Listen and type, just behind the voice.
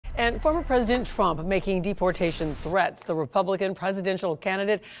And former President Trump making deportation threats. The Republican presidential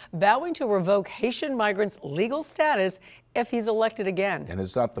candidate vowing to revoke Haitian migrants' legal status if he's elected again. And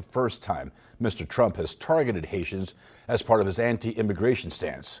it's not the first time Mr. Trump has targeted Haitians as part of his anti-immigration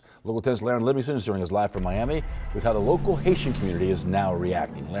stance. Local 10's Laren Livingston is joining us live from Miami with how the local Haitian community is now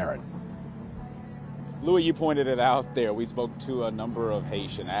reacting. Laren. Louis, you pointed it out there. We spoke to a number of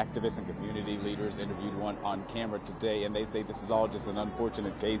Haitian activists and community leaders, interviewed one on camera today, and they say this is all just an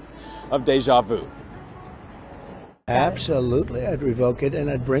unfortunate case of deja vu. Absolutely, I'd revoke it and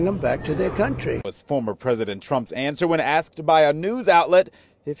I'd bring them back to their country. Was former President Trump's answer when asked by a news outlet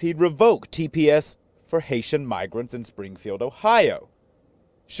if he'd revoke TPS for Haitian migrants in Springfield, Ohio,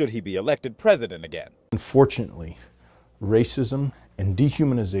 should he be elected president again. Unfortunately, racism and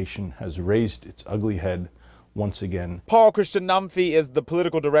dehumanization has raised its ugly head once again. Paul Christian Namfi is the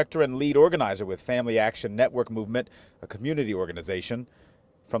political director and lead organizer with Family Action Network Movement, a community organization.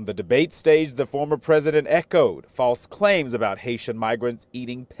 From the debate stage, the former president echoed false claims about Haitian migrants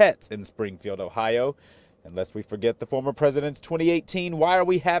eating pets in Springfield, Ohio. And lest we forget the former president's 2018 "Why are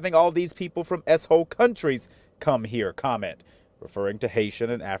we having all these people from S-hole countries come here" comment, referring to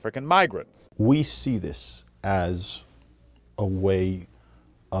Haitian and African migrants. We see this as a way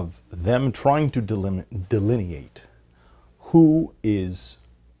of them trying to delineate who is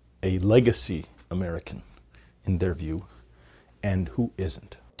a legacy American in their view and who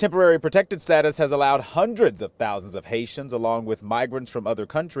isn't. Temporary protected status has allowed hundreds of thousands of Haitians, along with migrants from other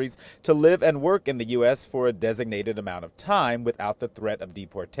countries, to live and work in the U.S. for a designated amount of time without the threat of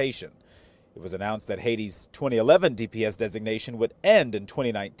deportation. It was announced that Haiti's 2011 DPS designation would end in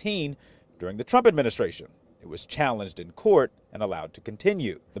 2019 during the Trump administration. It was challenged in court and allowed to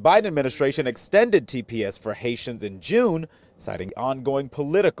continue. The Biden administration extended TPS for Haitians in June, citing ongoing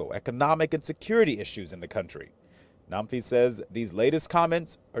political, economic, and security issues in the country. Namfi says these latest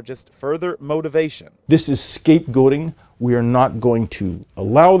comments are just further motivation. This is scapegoating. We are not going to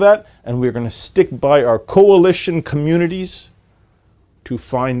allow that, and we're going to stick by our coalition communities to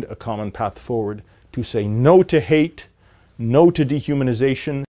find a common path forward, to say no to hate, no to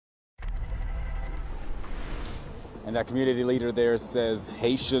dehumanization. And that community leader there says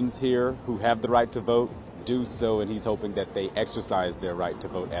Haitians here who have the right to vote do so, and he's hoping that they exercise their right to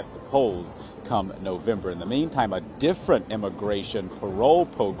vote at the polls come November. In the meantime, a different immigration parole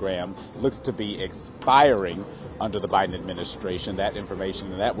program looks to be expiring under the Biden administration. That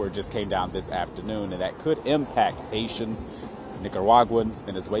information and that word just came down this afternoon, and that could impact Haitians, Nicaraguans,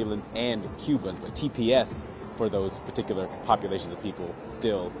 Venezuelans, and Cubans, but TPS for those particular populations of people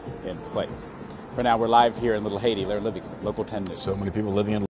still in place. For now, we're live here in Little Haiti. Laren Livingston, Local 10 News. So many people living in